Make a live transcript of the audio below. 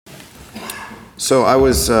So I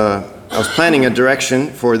was planning a direction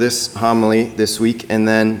for this homily this week, and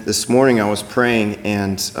then this morning I was praying,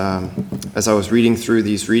 and as I was reading through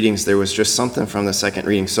these readings, there was just something from the second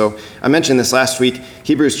reading. So I mentioned this last week.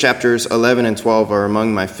 Hebrews chapters 11 and 12 are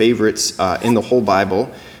among my favorites in the whole Bible,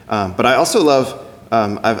 but I also love,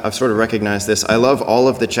 I've sort of recognized this, I love all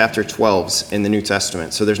of the chapter 12s in the New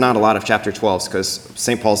Testament. So there's not a lot of chapter 12s because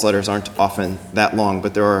St. Paul's letters aren't often that long,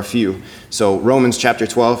 but there are a few. So Romans chapter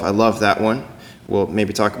 12, I love that one. We'll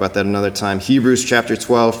maybe talk about that another time. Hebrews chapter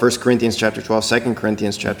 12, 1 Corinthians chapter 12, 2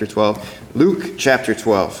 Corinthians chapter 12, Luke chapter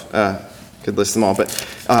 12. Could list them all, but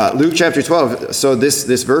Luke chapter 12. So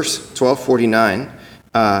this verse 1249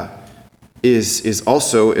 is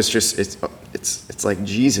also it's like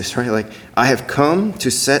Jesus, right? Like, I have come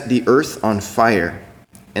to set the earth on fire,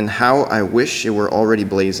 and how I wish it were already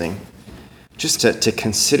blazing. Just to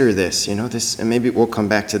consider this, this, and maybe we'll come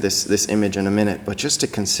back to this image in a minute, but just to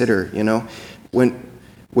consider, when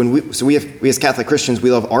we as Catholic Christians, we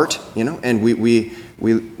love art, and we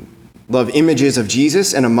love images of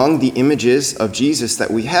Jesus, and among the images of Jesus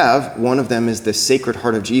that we have, one of them is the Sacred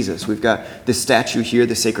Heart of Jesus. We've got this statue here,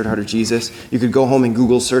 the Sacred Heart of Jesus. You could go home and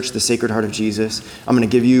Google search the Sacred Heart of Jesus. I'm going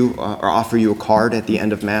to give you or offer you a card at the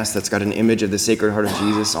end of Mass that's got an image of the Sacred Heart of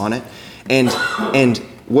Jesus on it. And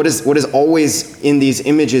what is always in these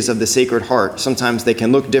images of the Sacred Heart, sometimes they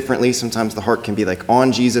can look differently. Sometimes the heart can be like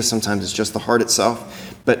on Jesus. Sometimes it's just the heart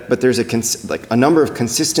itself. But there's a number of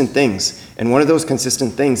consistent things. And one of those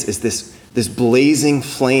consistent things is this blazing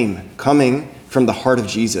flame coming from the heart of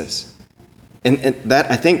Jesus. And that,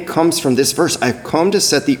 I think, comes from this verse. I've come to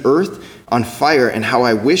set the earth on fire, and how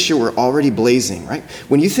I wish it were already blazing, right?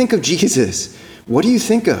 When you think of Jesus, what do you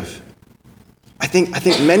think of? I think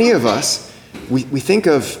many of us, we think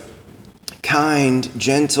of kind,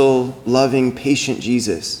 gentle, loving, patient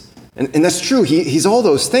Jesus. And that's true. He's all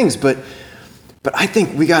those things, but I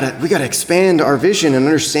think we gotta expand our vision and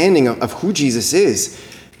understanding of who Jesus is.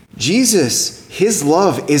 Jesus, his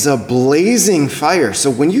love is a blazing fire. So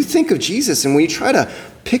when you think of Jesus and when you try to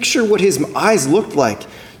picture what his eyes looked like,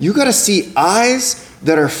 you gotta see eyes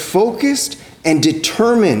that are focused and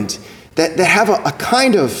determined, that have a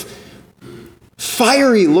kind of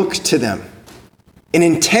fiery look to them, an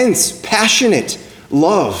intense, passionate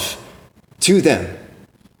love to them.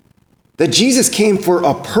 That Jesus came for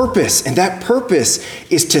a purpose, and that purpose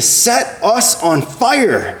is to set us on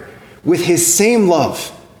fire with his same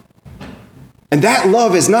love. And that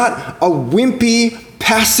love is not a wimpy,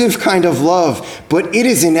 passive kind of love, but it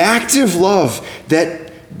is an active love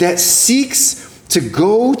that seeks to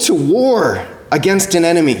go to war against an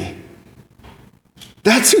enemy.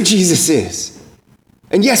 That's who Jesus is.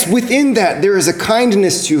 And yes, within that, there is a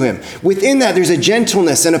kindness to him. Within that, there's a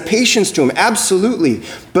gentleness and a patience to him, absolutely.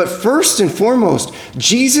 But first and foremost,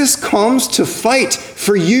 Jesus comes to fight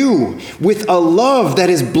for you with a love that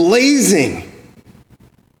is blazing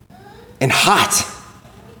and hot.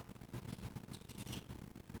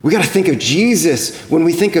 We got to think of Jesus when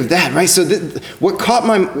we think of that, right? So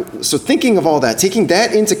thinking of all that, taking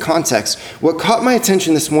that into context, what caught my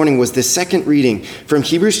attention this morning was the second reading from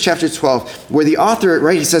Hebrews chapter 12, where the author,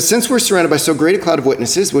 right, he says, since we're surrounded by so great a cloud of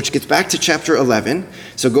witnesses, which gets back to chapter 11.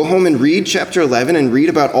 So go home and read chapter 11 and read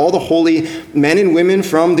about all the holy men and women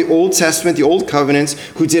from the Old Testament, the Old Covenants,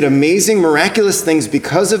 who did amazing, miraculous things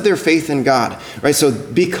because of their faith in God, right? So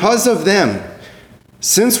because of them,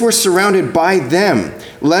 since we're surrounded by them,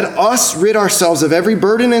 let us rid ourselves of every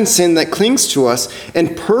burden and sin that clings to us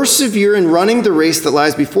and persevere in running the race that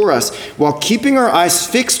lies before us while keeping our eyes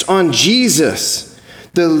fixed on Jesus,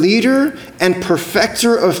 the leader and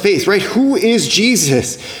perfecter of faith, right? Who is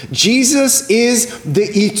Jesus? Jesus is the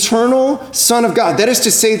eternal Son of God. That is to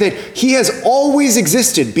say that he has always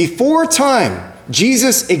existed. Before time,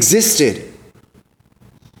 Jesus existed.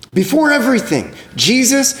 Before everything,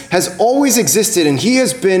 Jesus has always existed, and he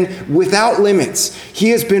has been without limits. He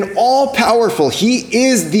has been all-powerful. He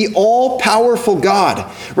is the all-powerful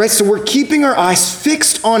God, right? So we're keeping our eyes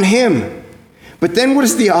fixed on him. But then what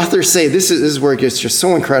does the author say? This is where it gets just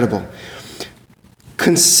so incredible.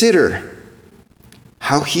 Consider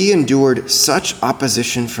how he endured such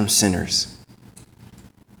opposition from sinners.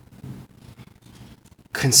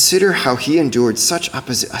 Consider how he endured such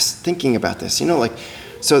opposition. Thinking about this,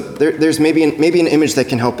 so there's maybe an image that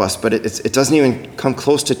can help us, but it doesn't even come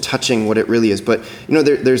close to touching what it really is. But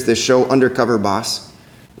there's this show Undercover Boss.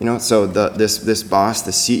 So this boss,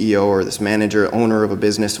 the CEO or this manager, owner of a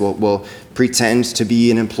business will pretend to be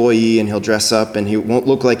an employee, and he'll dress up and he won't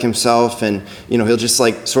look like himself, and he'll just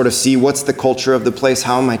like sort of see what's the culture of the place,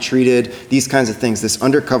 how am I treated, these kinds of things. This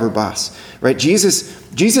undercover boss, right?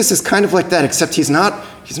 Jesus is kind of like that, except he's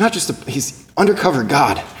undercover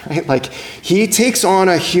God, right? Like he takes on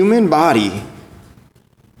a human body,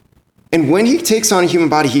 and when he takes on a human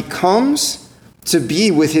body, he comes to be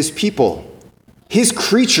with his people. His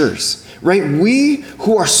creatures, right? We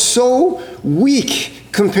who are so weak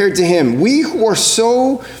compared to him. We who are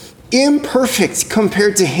so imperfect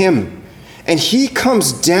compared to him. And he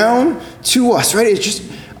comes down to us, right? It's just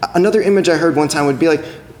another image I heard one time would be like,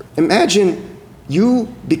 imagine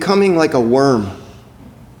you becoming like a worm,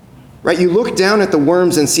 right? You look down at the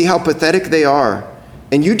worms and see how pathetic they are,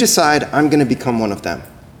 and you decide, I'm going to become one of them.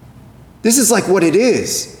 This is like what it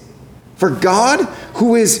is. For God,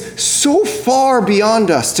 who is so far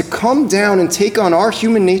beyond us, to come down and take on our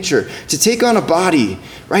human nature, to take on a body,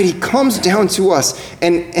 right? He comes down to us.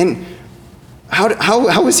 And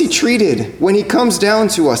how is he treated when he comes down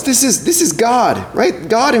to us? This is God, right?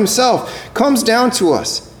 God himself comes down to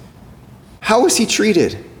us. How is he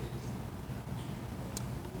treated?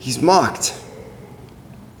 He's mocked.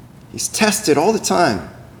 He's tested all the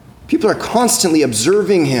time. People are constantly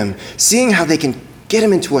observing him, seeing how they can get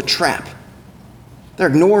him into a trap. They're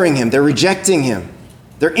ignoring him. They're rejecting him.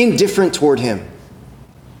 They're indifferent toward him.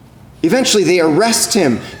 Eventually, they arrest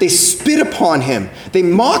him. They spit upon him. They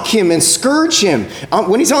mock him and scourge him.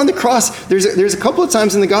 When he's on the cross, there's a couple of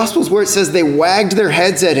times in the Gospels where it says they wagged their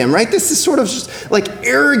heads at him, right? This is sort of just like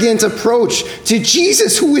arrogant approach to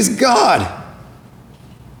Jesus, who is God.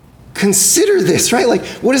 Consider this, right? Like,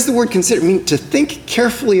 what does the word consider mean? To think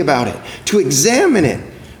carefully about it, to examine it.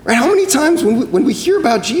 Right? How many times when we hear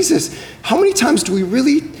about Jesus, how many times do we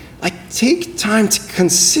really take time to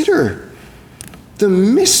consider the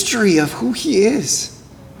mystery of who he is?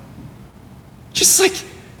 Just like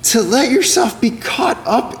to let yourself be caught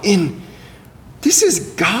up in, this is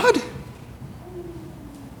God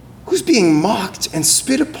who's being mocked and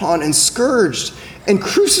spit upon and scourged and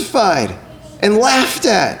crucified and laughed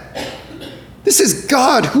at. This is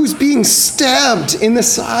God who's being stabbed in the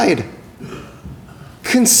side.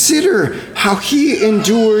 Consider how he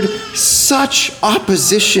endured such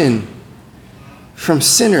opposition from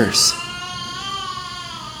sinners.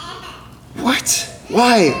 What?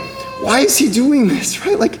 Why? Why is he doing this,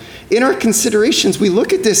 right? Like, in our considerations, we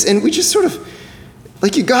look at this and we just sort of,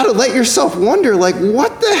 like, you got to let yourself wonder, like,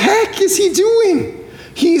 what the heck is he doing?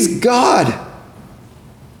 He's God.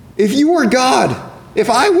 If you were God, if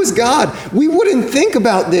I was God, we wouldn't think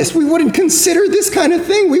about this. We wouldn't consider this kind of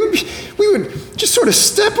thing. We would just sort of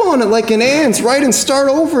step on it like an ant, right? And start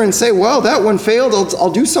over and say, well, that one failed. I'll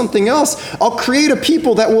do something else. I'll create a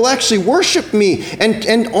people that will actually worship me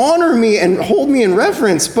and honor me and hold me in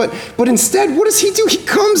reverence. But instead, what does he do? He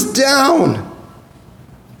comes down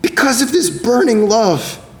because of this burning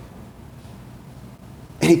love.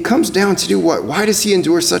 And he comes down to do what? Why does he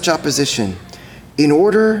endure such opposition? In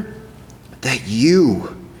order that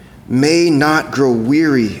you may not grow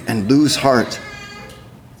weary and lose heart.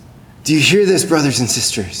 Do you hear this, brothers and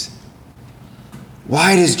sisters?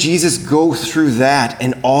 Why does Jesus go through that,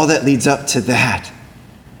 and all that leads up to that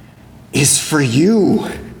is for you?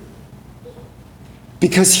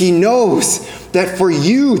 Because he knows that for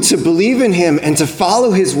you to believe in him and to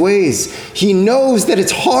follow his ways, he knows that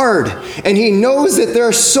it's hard. And he knows that there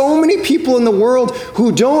are so many people in the world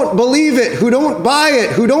who don't believe it, who don't buy it,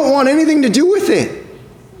 who don't want anything to do with it.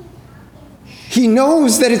 He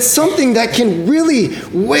knows that it's something that can really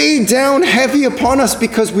weigh down heavy upon us,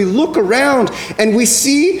 because we look around and we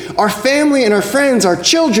see our family and our friends, our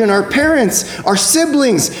children, our parents, our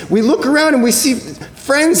siblings. We look around and we see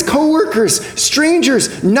friends, coworkers,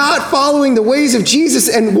 strangers not following the ways of Jesus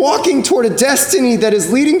and walking toward a destiny that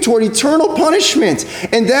is leading toward eternal punishment.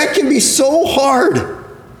 And that can be so hard.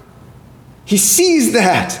 He sees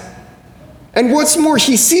that. And what's more,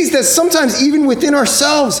 he sees that sometimes even within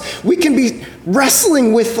ourselves, we can be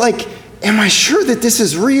wrestling with, like, am I sure that this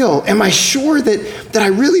is real? Am I sure that I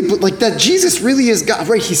really, like, that Jesus really is God,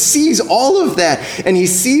 right? He sees all of that, and he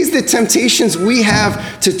sees the temptations we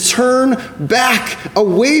have to turn back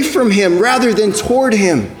away from him rather than toward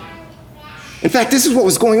him. In fact, this is what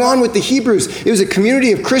was going on with the Hebrews. It was a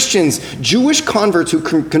community of Christians, Jewish converts who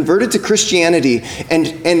converted to Christianity. And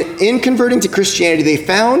in converting to Christianity, they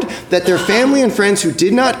found that their family and friends who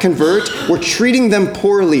did not convert were treating them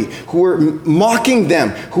poorly, who were mocking them,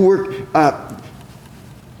 who were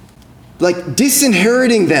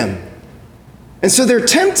disinheriting them. And so they're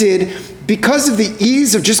tempted because of the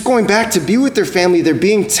ease of just going back to be with their family, they're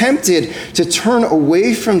being tempted to turn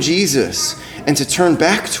away from Jesus and to turn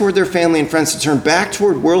back toward their family and friends, to turn back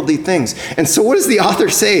toward worldly things. And so what does the author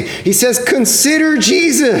say? He says, consider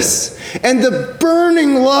Jesus and the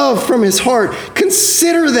burning love from his heart.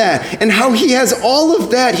 Consider that and how he has all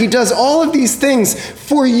of that. He does all of these things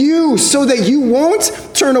for you so that you won't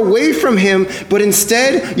turn away from him, but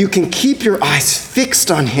instead you can keep your eyes fixed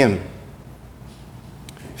on him.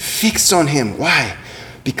 Fixed on him. Why?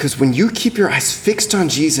 Because when you keep your eyes fixed on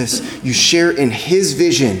Jesus, you share in his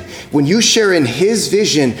vision. When you share in his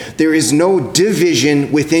vision, there is no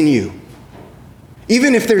division within you.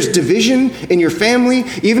 Even if there's division in your family,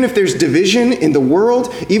 even if there's division in the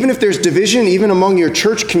world, even if there's division even among your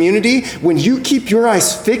church community, when you keep your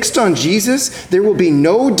eyes fixed on Jesus, there will be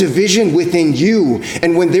no division within you.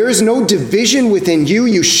 And when there is no division within you,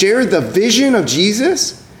 you share the vision of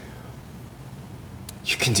Jesus,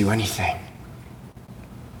 you can do anything.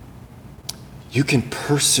 You can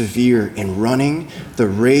persevere in running the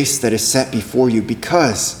race that is set before you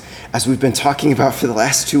because, as we've been talking about for the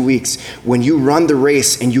last 2 weeks, when you run the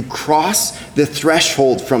race and you cross the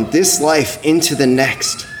threshold from this life into the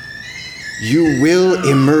next, you will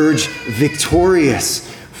emerge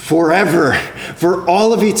victorious forever, for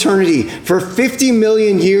all of eternity, for 50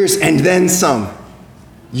 million years and then some.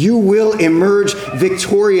 You will emerge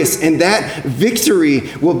victorious, and that victory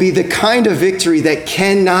will be the kind of victory that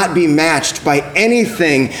cannot be matched by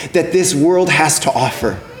anything that this world has to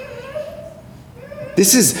offer.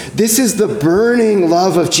 This is the burning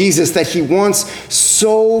love of Jesus that he wants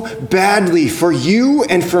so badly for you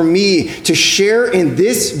and for me to share in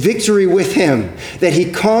this victory with him, that he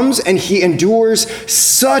comes and he endures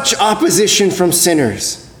such opposition from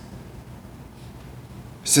sinners,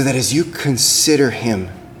 so that as you consider him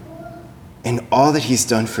and all that he's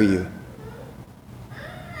done for you,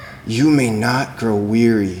 you may not grow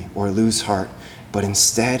weary or lose heart, but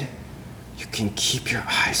instead you can keep your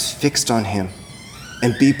eyes fixed on him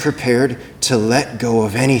and be prepared to let go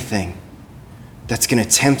of anything that's going to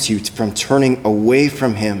tempt you from turning away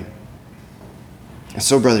from him. And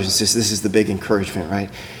so, brothers and sisters, this is the big encouragement, right?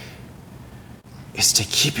 Is to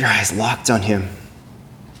keep your eyes locked on him.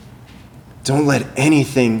 Don't let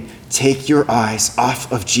anything take your eyes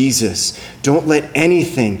off of Jesus. Don't let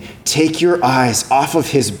anything take your eyes off of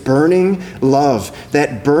his burning love,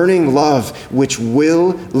 that burning love which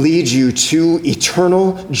will lead you to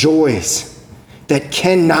eternal joys that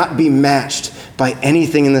cannot be matched by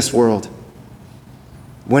anything in this world.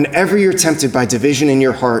 Whenever you're tempted by division in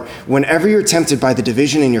your heart, whenever you're tempted by the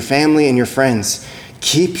division in your family and your friends,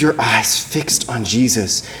 keep your eyes fixed on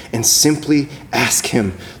Jesus and simply ask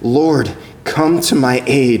him, Lord, come to my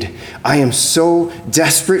aid. I am so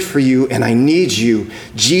desperate for you and I need you.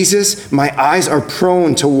 Jesus, my eyes are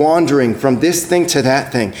prone to wandering from this thing to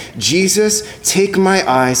that thing. Jesus, take my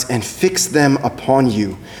eyes and fix them upon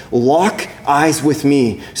you. Lock eyes with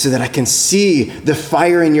me so that I can see the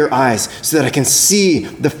fire in your eyes, so that I can see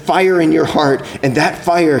the fire in your heart, and that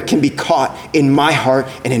fire can be caught in my heart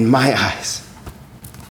and in my eyes.